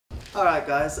Alright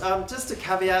guys, just a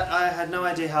caveat, I had no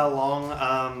idea how long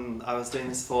I was doing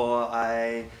this for.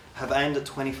 I have aimed at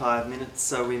 25 minutes,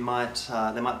 so we might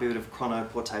there might be a bit of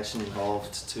chronoportation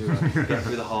involved to get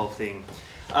through the whole thing.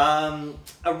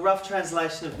 A rough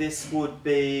translation of this would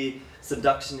be,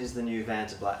 subduction is the new Van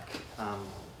de Black.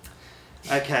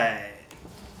 Okay,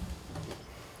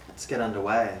 let's get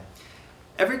underway.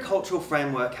 Every cultural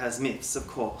framework has myths, of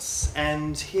course,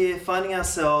 and here finding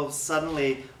ourselves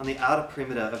suddenly on the outer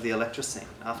perimeter of the Electrocene,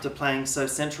 after playing so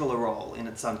central a role in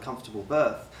its uncomfortable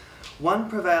birth, one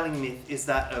prevailing myth is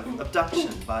that of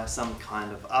abduction by some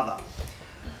kind of other.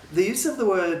 The use of the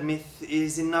word myth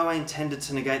is in no way intended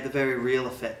to negate the very real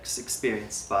effects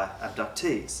experienced by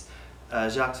abductees.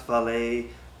 Jacques Vallée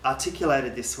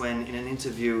articulated this when, in an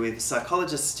interview with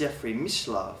psychologist Jeffrey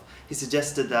Mishlove, he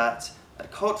suggested that at a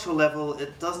cultural level,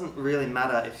 it doesn't really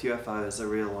matter if UFOs are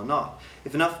real or not.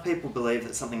 If enough people believe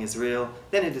that something is real,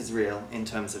 then it is real in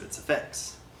terms of its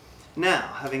effects. Now,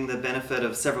 having the benefit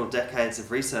of several decades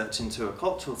of research into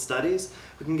occultural studies,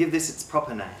 we can give this its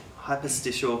proper name,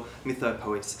 hyperstitial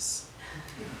mythopoeisis.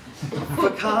 For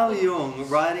Carl Jung,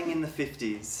 writing in the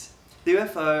 50s, the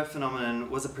UFO phenomenon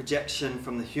was a projection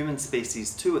from the human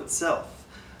species to itself,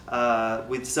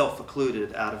 with self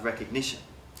occluded out of recognition.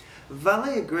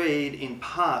 Vallée agreed in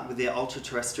part with the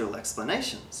ultra-terrestrial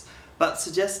explanations, but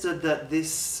suggested that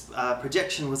this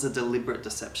projection was a deliberate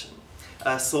deception,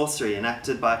 a sorcery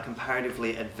enacted by a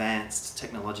comparatively advanced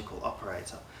technological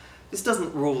operator. This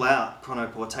doesn't rule out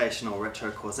chronoportation or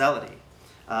retrocausality.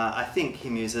 I think, he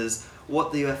muses,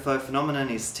 what the UFO phenomenon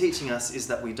is teaching us is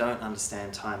that we don't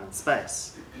understand time and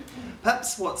space.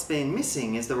 Perhaps what's been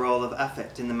missing is the role of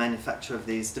affect in the manufacture of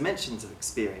these dimensions of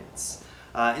experience.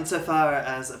 Insofar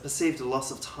as a perceived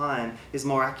loss of time is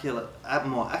more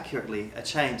accurately a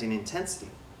change in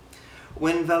intensity.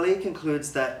 When Vallée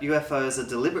concludes that UFOs are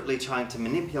deliberately trying to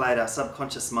manipulate our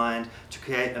subconscious mind to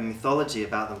create a mythology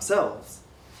about themselves,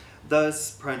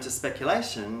 those prone to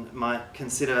speculation might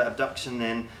consider abduction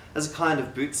then as a kind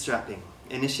of bootstrapping,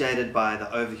 initiated by the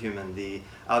overhuman, the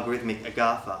algorithmic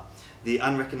Agatha, the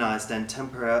unrecognised and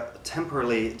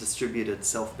temporally distributed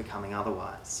self-becoming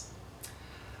otherwise.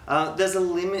 There's a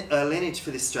lineage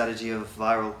for this strategy of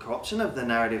viral co-option of the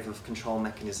narrative of control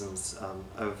mechanisms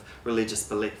of religious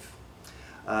belief.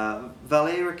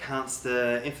 Vallée recounts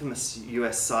the infamous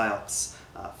US psyops,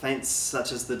 feints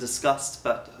such as the discussed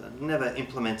but never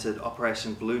implemented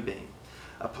Operation Bluebeam,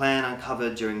 a plan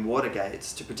uncovered during Watergate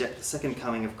to project the second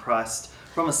coming of Christ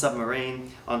from a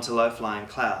submarine onto low-flying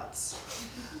clouds.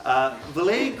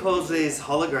 Vallée calls these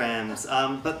holograms,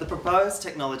 but the proposed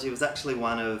technology was actually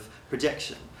one of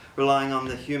projection, relying on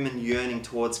the human yearning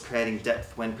towards creating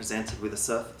depth when presented with a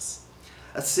surface.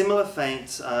 A similar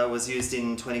feint was used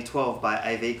in 2012 by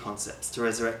AV Concepts to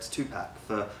resurrect Tupac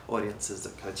for audiences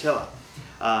at Coachella.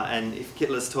 And if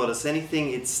Hitler's taught us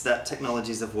anything, it's that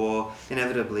technologies of war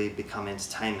inevitably become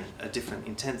entertainment, a different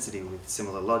intensity with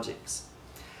similar logics.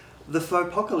 The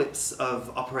faux-apocalypse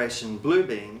of Operation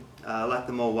Bluebeam, like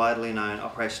the more widely known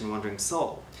Operation Wandering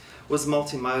Soul, was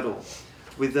multimodal,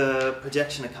 with the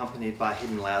projection accompanied by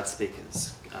hidden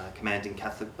loudspeakers, commanding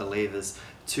Catholic believers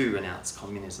to renounce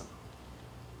communism.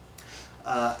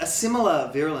 A similar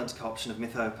virulent co-option of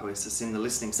mythopoeisis in the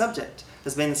listening subject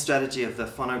has been the strategy of the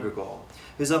phonogregor,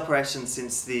 whose operations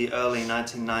since the early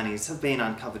 1990s have been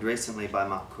uncovered recently by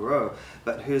Marc Courreau,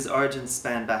 but whose origins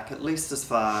span back at least as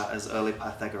far as early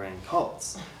Pythagorean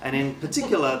cults, and in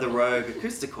particular the rogue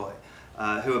acousticoi,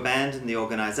 who abandoned the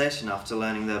organisation after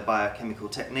learning the biochemical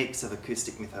techniques of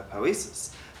acoustic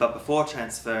mythopoeisis, but before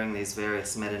transferring these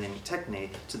various metonymic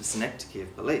techniques to the synecdoche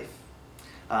of belief.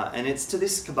 And it's to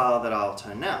this cabal that I'll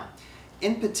turn now.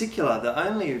 In particular, the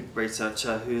only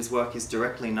researcher whose work is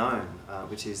directly known,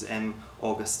 which is M.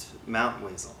 August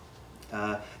Mountweasel.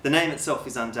 The name itself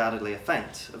is undoubtedly a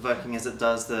feint, evoking as it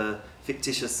does the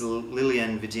fictitious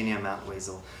Lillian Virginia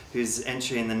Mountweasel, whose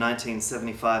entry in the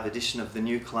 1975 edition of the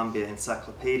New Columbia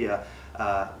Encyclopedia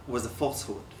was a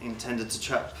falsehood intended to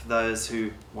trap those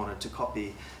who wanted to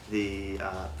copy the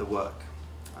work.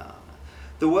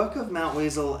 The work of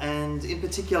Mountweasel, and in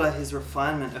particular his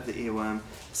refinement of the earworm,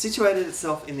 situated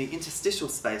itself in the interstitial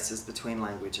spaces between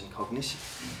language and cognition.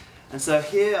 And so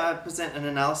here I present an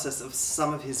analysis of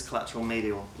some of his collateral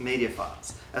media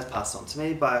files, as passed on to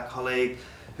me by a colleague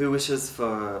who wishes,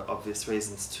 for obvious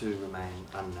reasons, to remain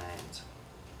unnamed.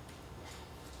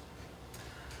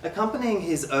 Accompanying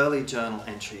his early journal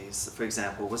entries, for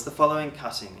example, was the following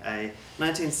cutting, a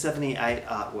 1978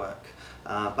 artwork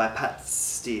by Pat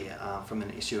Steer from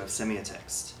an issue of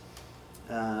Semiotext.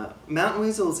 Mountain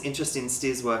Weasel's interest in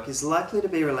Steer's work is likely to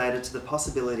be related to the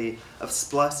possibility of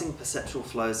splicing perceptual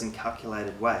flows in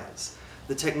calculated ways,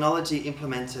 the technology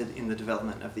implemented in the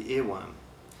development of the earworm.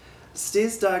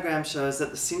 Steer's diagram shows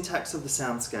that the syntax of the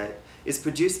soundscape is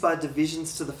produced by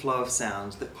divisions to the flow of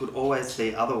sound that could always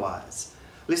be otherwise.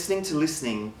 Listening to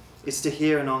listening is to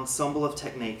hear an ensemble of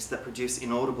techniques that produce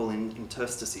inaudible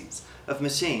interstices of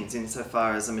machines,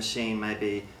 insofar as a machine may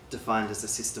be defined as a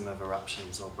system of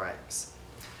eruptions or breaks.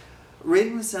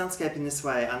 Reading the soundscape in this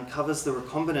way uncovers the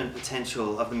recombinant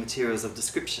potential of the materials of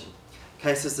description.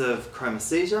 Cases of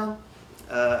chromesthesia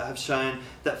have shown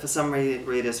that for some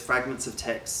readers, fragments of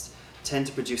text tend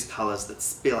to produce colours that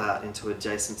spill out into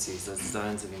adjacencies as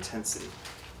zones of intensity.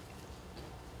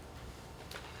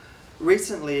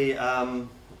 Recently,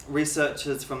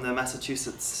 researchers from the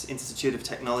Massachusetts Institute of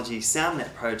Technology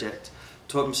SoundNet project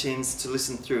taught machines to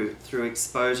listen through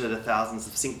exposure to thousands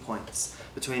of sync points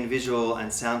between visual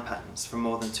and sound patterns from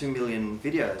more than 2 million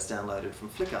videos downloaded from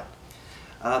Flickr.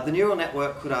 The neural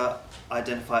network could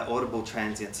identify audible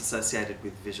transients associated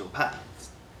with visual patterns,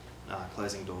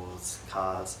 closing doors,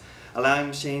 cars, allowing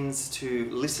machines to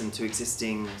listen to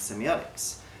existing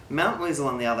semiotics. Mount Weasel,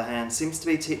 on the other hand, seems to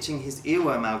be teaching his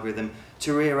earworm algorithm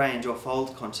to rearrange or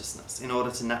fold consciousness in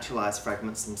order to naturalize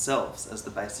fragments themselves as the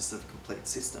basis of complete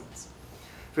systems.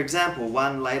 For example,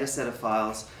 one later set of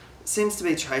files seems to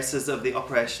be traces of the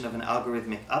operation of an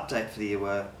algorithmic update for the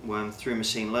earworm through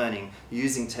machine learning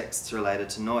using texts related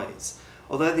to noise.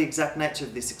 Although the exact nature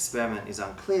of this experiment is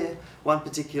unclear, one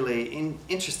particularly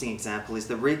interesting example is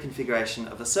the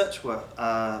reconfiguration of a search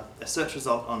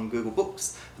result on Google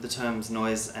Books for the terms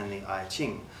noise and the I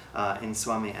Ching in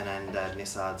Swami Anandad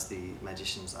Nisard's The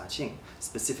Magician's I Ching,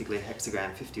 specifically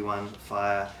hexagram 51,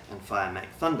 fire and fire make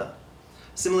thunder.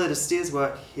 Similar to Steer's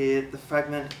work here, the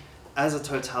fragment as a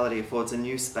totality affords a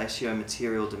new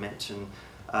spatio-material dimension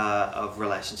of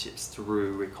relationships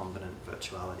through recombinant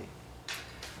virtuality.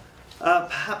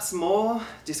 Perhaps more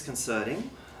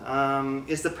disconcerting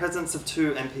is the presence of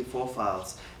two MP4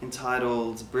 files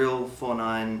entitled Brill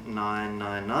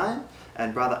 49999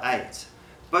 and Brother 8.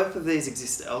 Both of these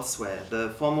exist elsewhere.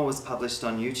 The former was published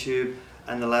on YouTube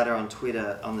and the latter on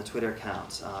Twitter, on the Twitter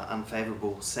account,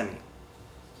 Unfavorable Semi.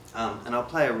 And I'll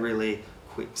play a really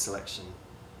quick selection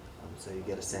so you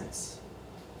get a sense.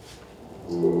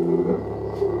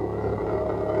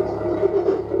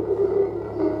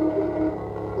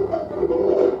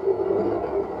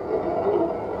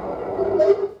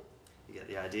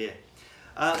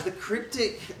 The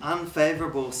cryptic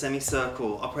unfavourable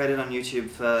semicircle operated on YouTube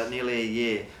for nearly a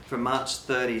year, from March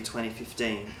 30,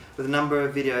 2015, with a number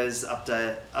of videos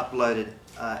uploaded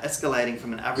escalating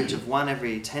from an average of 1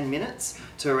 every 10 minutes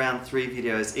to around 3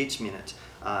 videos each minute,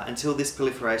 until this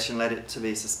proliferation led it to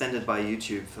be suspended by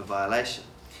YouTube for violation.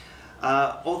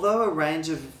 Although a range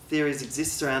of theories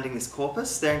exist surrounding this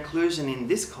corpus, their inclusion in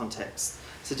this context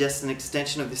suggests an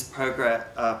extension of this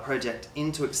project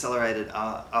into accelerated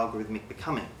algorithmic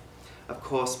becoming. Of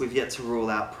course, we've yet to rule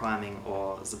out priming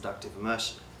or Xbductive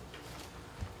immersion.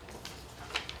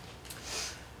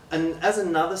 And as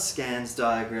another scans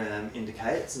diagram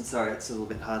indicates, and sorry, it's a little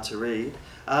bit hard to read,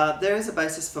 there is a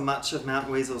basis for much of Mount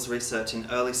Weasel's research in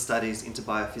early studies into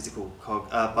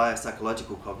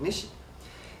biopsychological cognition.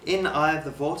 In Eye of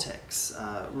the Vortex,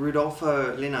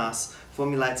 Rudolfo Linas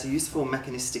formulates a useful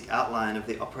mechanistic outline of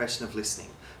the operation of listening,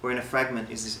 wherein a fragment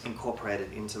is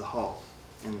incorporated into the whole.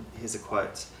 And here's a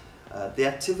quote. The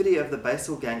activity of the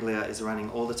basal ganglia is running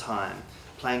all the time,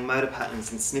 playing motor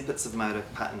patterns and snippets of motor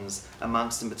patterns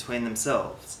amongst and between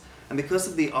themselves. And because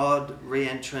of the odd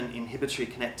re-entrant inhibitory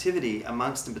connectivity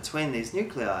amongst and between these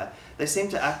nuclei, they seem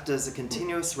to act as a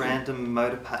continuous random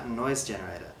motor pattern noise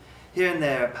generator. Here and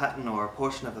there, a pattern or a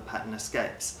portion of a pattern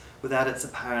escapes, without its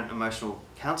apparent emotional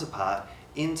counterpart,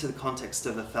 into the context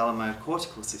of the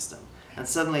thalamocortical system, and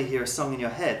suddenly hear a song in your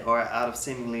head or out of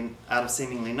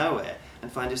seemingly nowhere,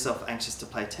 and find yourself anxious to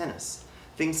play tennis.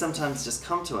 Things sometimes just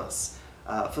come to us.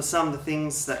 For some, the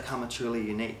things that come are truly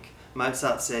unique.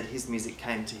 Mozart said his music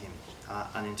came to him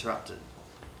uninterrupted.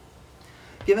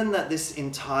 Given that this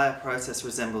entire process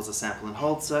resembles a sample and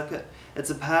hold circuit, it's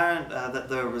apparent that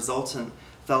the resultant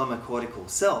thalamocortical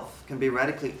self can be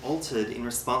radically altered in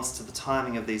response to the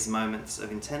timing of these moments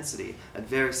of intensity at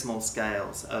very small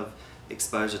scales of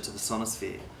exposure to the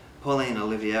sonosphere. Pauline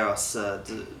Olivieros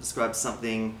describes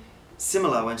something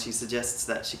similar when she suggests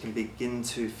that she can begin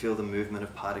to feel the movement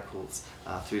of particles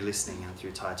through listening and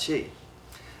through Tai Chi.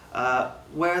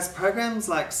 Whereas programs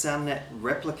like SoundNet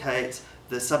replicate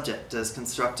the subject as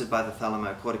constructed by the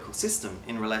thalamocortical system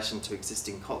in relation to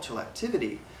existing cultural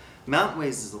activity, Mount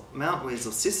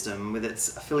Weasel system, with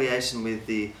its affiliation with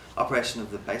the operation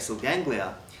of the basal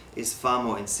ganglia, is far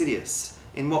more insidious.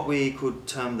 In what we could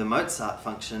term the Mozart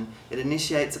function, it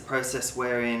initiates a process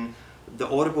wherein the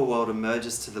audible world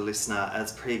emerges to the listener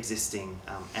as pre-existing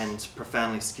and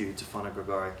profoundly skewed to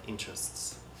phonogregoric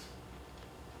interests.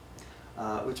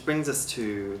 Which brings us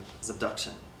to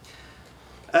Xbduction.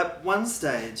 At one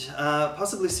stage,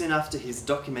 possibly soon after his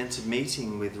documented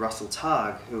meeting with Russell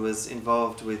Targ, who was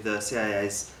involved with the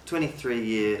CIA's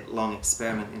 23-year-long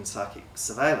experiment in psychic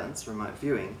surveillance, remote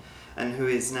viewing, and who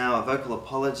is now a vocal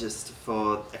apologist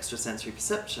for extrasensory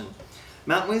perception,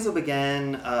 Mount Weasel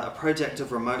began a project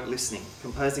of remote listening,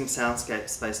 composing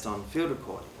soundscapes based on field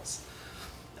recordings.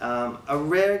 A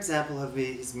rare example of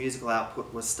his musical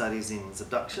output was studies in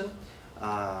Xbduction,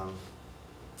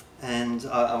 and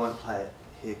I won't play it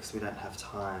here because we don't have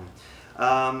time.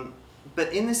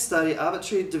 But in this study,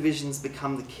 arbitrary divisions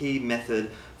become the key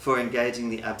method for engaging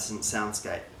the absent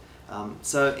soundscape.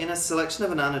 So in a selection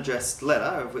of an unaddressed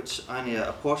letter, of which only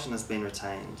a portion has been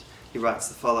retained, he writes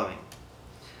the following.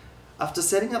 After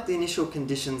setting up the initial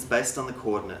conditions based on the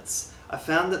coordinates, I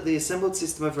found that the assembled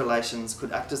system of relations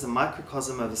could act as a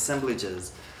microcosm of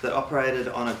assemblages that operated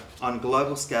on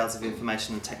global scales of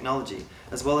information and technology,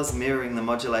 as well as mirroring the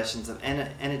modulations of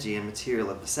energy and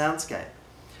material of the soundscape.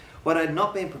 What I had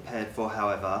not been prepared for,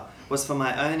 however, was for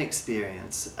my own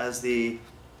experience as the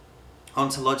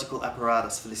ontological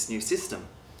apparatus for this new system.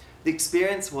 The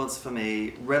experience was, for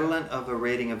me, redolent of a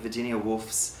reading of Virginia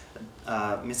Woolf's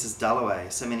Mrs. Dalloway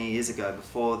so many years ago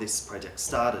before this project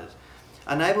started.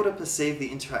 Unable to perceive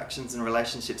the interactions and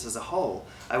relationships as a whole,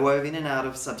 I wove in and out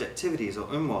of subjectivities or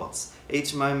umworts,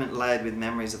 each moment laid with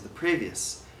memories of the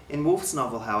previous. In Woolf's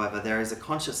novel, however, there is a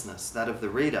consciousness, that of the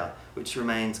reader, which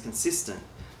remains consistent.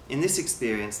 In this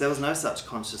experience, there was no such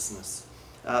consciousness.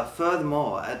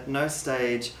 Furthermore, at no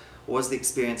stage was the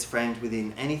experience framed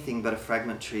within anything but a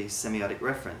fragmentary semiotic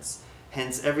reference.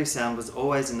 Hence, every sound was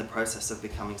always in the process of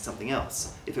becoming something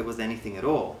else, if it was anything at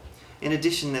all. In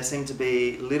addition, there seemed to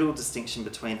be little distinction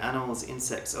between animals,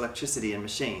 insects, electricity, and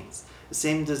machines. It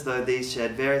seemed as though these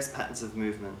shared various patterns of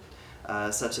movement,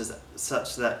 such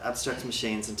that abstract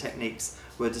machines and techniques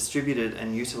were distributed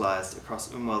and utilised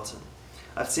across Umwelten.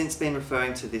 I've since been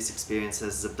referring to this experience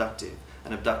as Xbductive,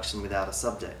 an abduction without a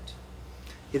subject.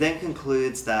 He then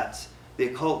concludes that the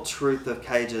occult truth of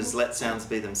Cage's let sounds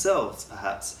be themselves,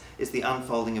 perhaps, is the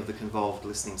unfolding of the convolved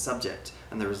listening subject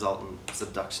and the resultant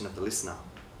subduction of the listener.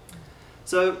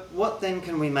 So what then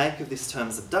can we make of this term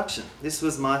Xbduction? This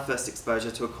was my first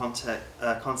exposure to a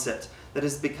concept that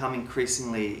has become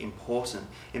increasingly important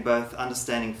in both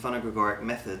understanding phonogregoric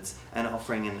methods and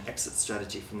offering an exit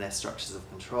strategy from their structures of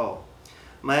control.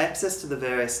 My access to the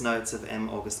various notes of M.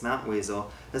 August Mount Weasel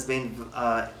has been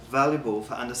valuable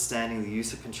for understanding the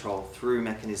use of control through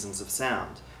mechanisms of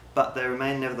sound, but they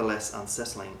remain nevertheless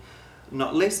unsettling,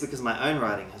 not least because my own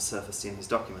writing has surfaced in his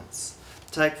documents.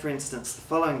 Take, for instance, the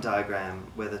following diagram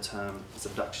where the term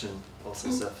Xbduction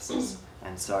also surfaces.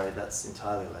 And sorry, that's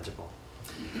entirely illegible.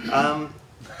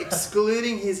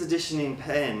 Excluding his edition in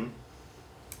pen,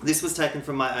 this was taken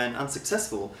from my own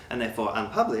unsuccessful, and therefore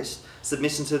unpublished,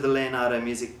 submission to the Leonardo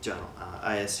Music Journal.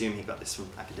 I assume he got this from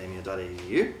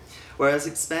academia.edu. Whereas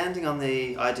expanding on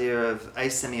the idea of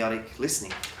asemiotic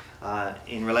listening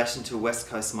in relation to a West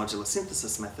Coast modular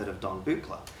synthesis method of Don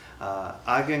Buchler,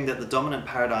 arguing that the dominant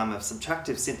paradigm of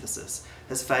subtractive synthesis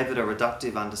has favoured a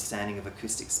reductive understanding of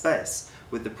acoustic space,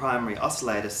 with the primary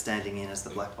oscillator standing in as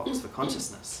the black box for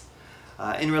consciousness.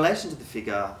 In relation to the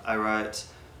figure, I wrote,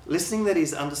 listening that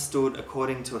is understood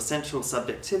according to a central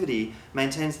subjectivity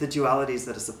maintains the dualities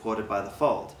that are supported by the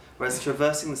fold, whereas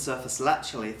traversing the surface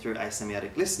laterally through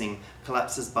asemiotic listening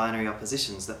collapses binary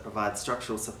oppositions that provide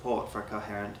structural support for a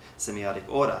coherent semiotic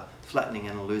order, flattening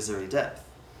an illusory depth.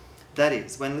 That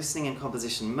is, when listening and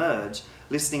composition merge,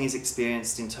 listening is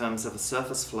experienced in terms of a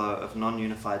surface flow of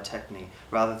non-unified techne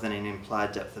rather than an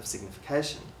implied depth of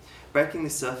signification. Breaking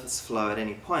this surface flow at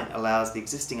any point allows the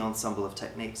existing ensemble of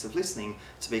techniques of listening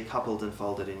to be coupled and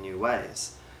folded in new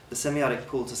ways. The semiotic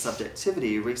pull to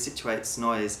subjectivity resituates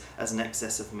noise as an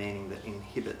excess of meaning that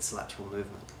inhibits lateral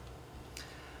movement.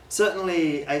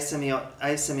 Certainly,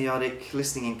 asemiotic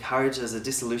listening encourages a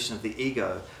dissolution of the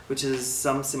ego, which has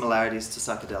some similarities to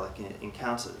psychedelic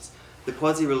encounters. The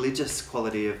quasi-religious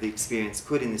quality of the experience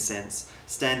could, in this sense,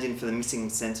 stand in for the missing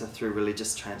centre through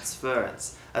religious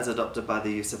transference, as adopted by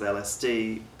the use of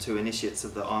LSD to initiates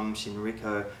of the Om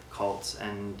Shinrikyo cult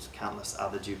and countless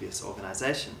other dubious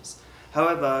organisations.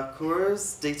 However,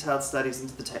 Kuro's detailed studies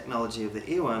into the technology of the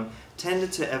earworm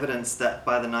tended to evidence that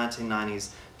by the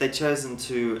 1990s, they'd chosen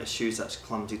to eschew such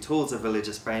clumsy tools of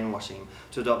religious brainwashing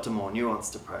to adopt a more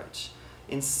nuanced approach.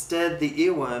 Instead, the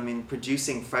earworm in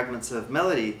producing fragments of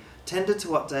melody tended to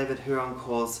what David Huron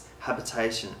calls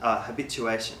habituation.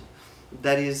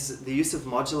 That is, the use of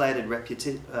modulated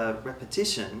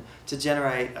repetition to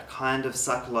generate a kind of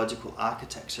psychological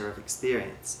architecture of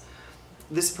experience.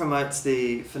 This promotes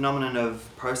the phenomenon of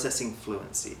processing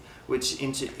fluency, which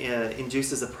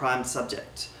induces a primed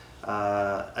subject,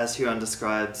 as Huron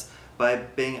describes, by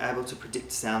being able to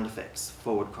predict sound effects,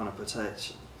 forward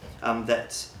chronopotation,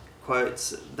 that,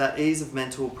 quotes, that ease of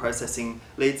mental processing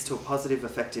leads to a positive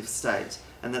affective state,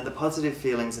 and that the positive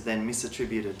feelings are then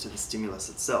misattributed to the stimulus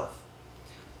itself.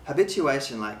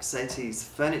 Habituation, like Satie's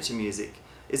furniture music,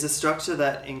 is a structure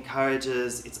that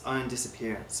encourages its own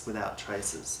disappearance without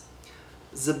traces.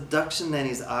 Xbduction then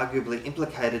is arguably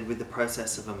implicated with the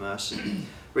process of immersion,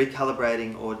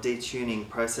 recalibrating or detuning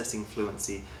processing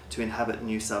fluency to inhabit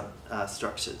new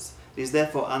structures. It is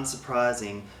therefore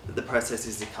unsurprising that the process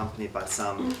is accompanied by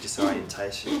some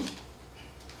disorientation.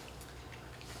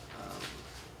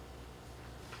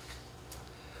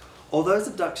 Although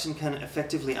Xbduction can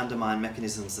effectively undermine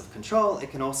mechanisms of control,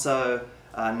 it can also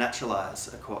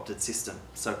naturalise a co-opted system,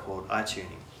 so-called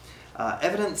eye-tuning.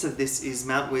 Evidence of this is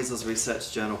Mount Weasel's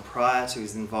research journal prior to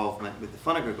his involvement with the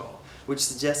Phonogregor, which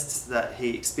suggests that he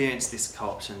experienced this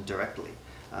co-option directly.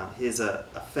 Here's a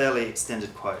fairly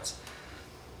extended quote.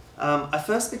 I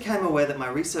first became aware that my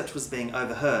research was being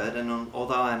overheard, and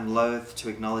although I'm loath to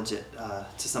acknowledge it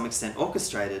to some extent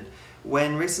orchestrated,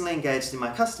 when recently engaged in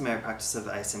my customary practice of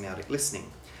asemiotic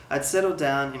listening. I'd settled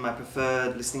down in my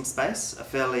preferred listening space, a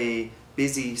fairly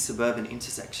busy suburban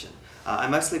intersection. I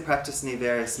mostly practice near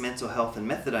various mental health and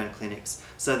methadone clinics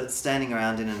so that standing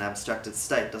around in an abstracted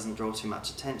state doesn't draw too much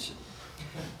attention.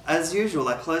 As usual,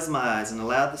 I closed my eyes and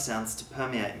allowed the sounds to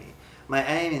permeate me. My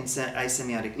aim in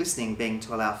asemiotic listening being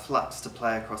to allow flux to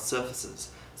play across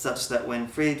surfaces, such that when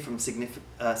freed from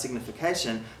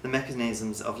signification, the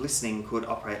mechanisms of listening could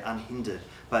operate unhindered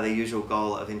by the usual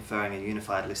goal of inferring a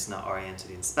unified listener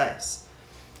oriented in space.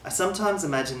 I sometimes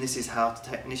imagine this is how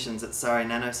technicians at Surrey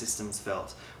Nanosystems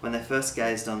felt when they first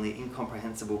gazed on the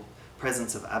incomprehensible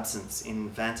presence of absence in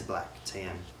Vantablack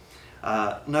TM.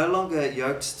 No longer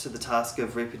yoked to the task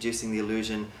of reproducing the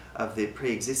illusion of the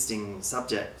pre-existing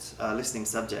listening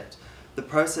subject, the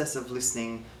process of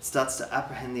listening starts to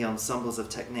apprehend the ensembles of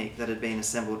technique that had been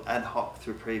assembled ad hoc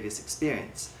through previous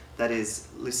experience, that is,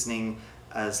 listening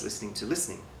as listening to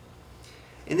listening.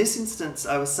 In this instance,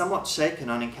 I was somewhat shaken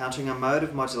on encountering a mode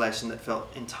of modulation that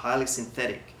felt entirely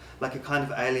synthetic, like a kind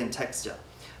of alien texture.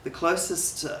 The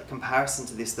closest comparison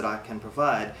to this that I can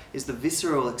provide is the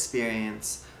visceral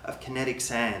experience of kinetic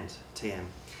sand, TM.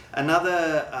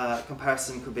 Another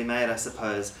comparison could be made, I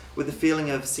suppose, with the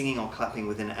feeling of singing or clapping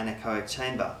within an anechoic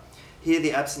chamber. Here,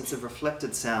 the absence of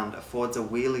reflected sound affords a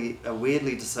weirdly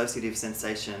dissociative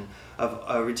sensation of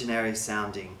originary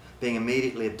sounding, being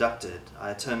immediately abducted.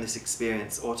 I term this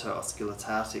experience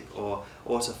auto-osculatotic or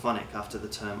autophonic after the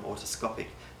term autoscopic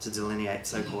to delineate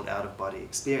so-called out-of-body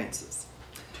experiences.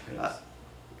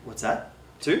 What's that?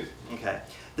 2? Okay.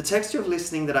 The texture of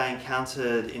listening that I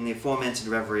encountered in the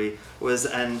aforementioned reverie was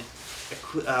an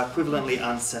equivalently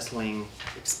unsettling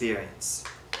experience.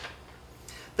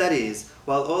 That is,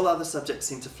 while all other subjects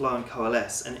seem to flow and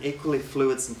coalesce, an equally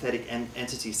fluid synthetic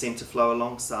entity seemed to flow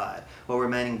alongside, while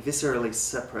remaining viscerally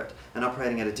separate and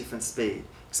operating at a different speed.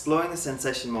 Exploring the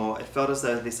sensation more, it felt as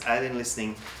though this alien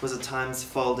listening was at times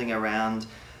folding around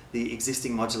the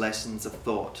existing modulations of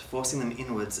thought, forcing them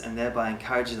inwards and thereby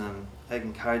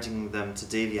encouraging them to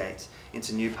deviate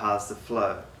into new paths of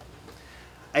flow.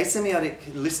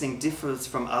 Asemiotic listening differs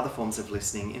from other forms of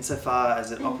listening insofar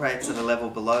as it operates at a level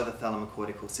below the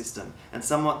thalamocortical system, and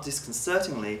somewhat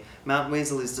disconcertingly, Mount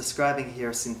Weasel is describing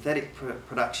here a synthetic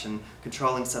production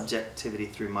controlling subjectivity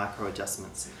through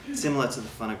micro-adjustments, similar to the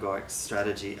phonogoric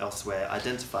strategy elsewhere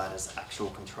identified as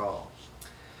actual control.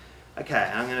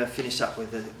 Okay, I'm going to finish up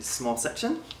with this small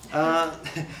section.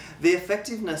 The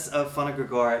effectiveness of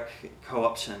phonogregoric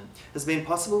co-option has been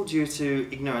possible due to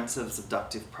ignorance of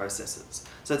Xbductive processes.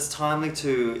 So it's timely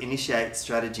to initiate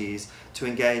strategies to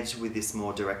engage with this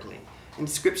more directly. In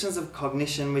descriptions of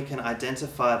cognition, we can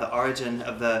identify the origin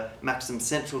of the maxim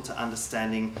central to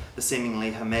understanding the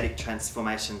seemingly hermetic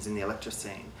transformations in the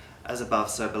electrocene, as above,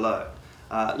 so below.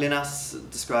 Linnaeus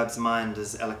describes mind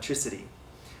as electricity.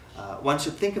 One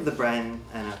should think of the brain,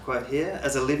 and I quote here,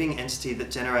 as a living entity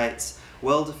that generates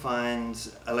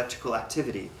well-defined electrical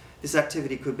activity. This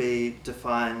activity could be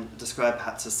described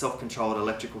perhaps as self-controlled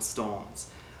electrical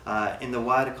storms. In the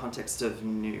wider context of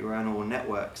neuronal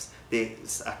networks,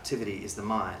 this activity is the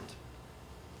mind.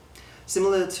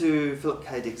 Similar to Philip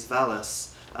K. Dick's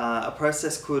Valis, a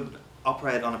process could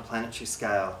operate on a planetary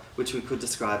scale, which we could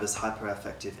describe as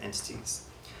hyperaffective entities.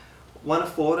 One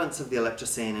affordance of the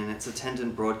Electrocene and its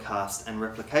attendant broadcast and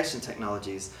replication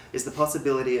technologies is the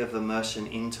possibility of immersion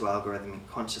into algorithmic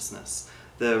consciousness,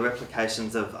 the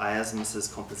replications of Iasmus's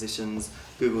compositions,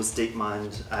 Google's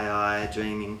DeepMind AI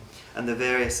dreaming, and the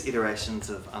various iterations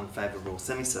of unfavourable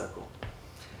semicircle.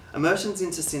 Immersions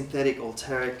into synthetic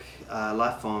alteric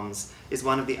lifeforms is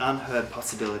one of the unheard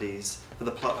possibilities for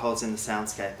the plot holes in the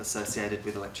soundscape associated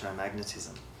with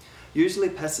electromagnetism. Usually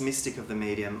pessimistic of the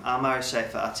medium, R. Murray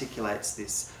Schafer articulates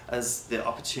this as the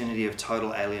opportunity of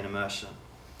total alien immersion.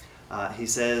 He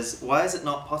says, "Why is it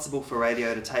not possible for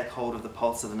radio to take hold of the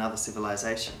pulse of another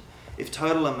civilization? If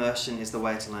total immersion is the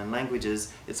way to learn languages,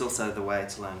 it's also the way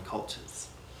to learn cultures."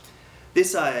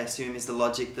 This, I assume, is the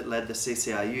logic that led the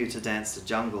CCRU to dance to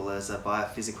jungle as a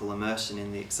biophysical immersion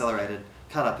in the accelerated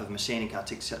cut-up of machinic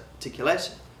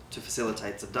articulation to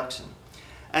facilitate subduction.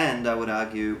 And, I would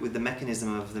argue, with the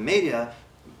mechanism of the media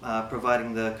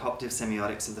providing the cooperative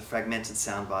semiotics of the fragmented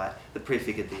soundbite that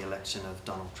prefigured the election of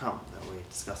Donald Trump that we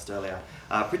discussed earlier,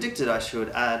 predicted, I should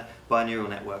add, by neural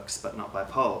networks but not by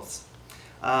polls.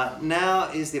 Now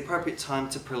is the appropriate time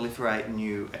to proliferate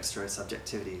new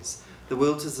extrosubjectivities. The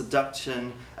will to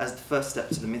subduction as the first step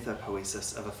to the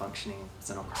mythopoeisis of a functioning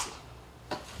xenocracy.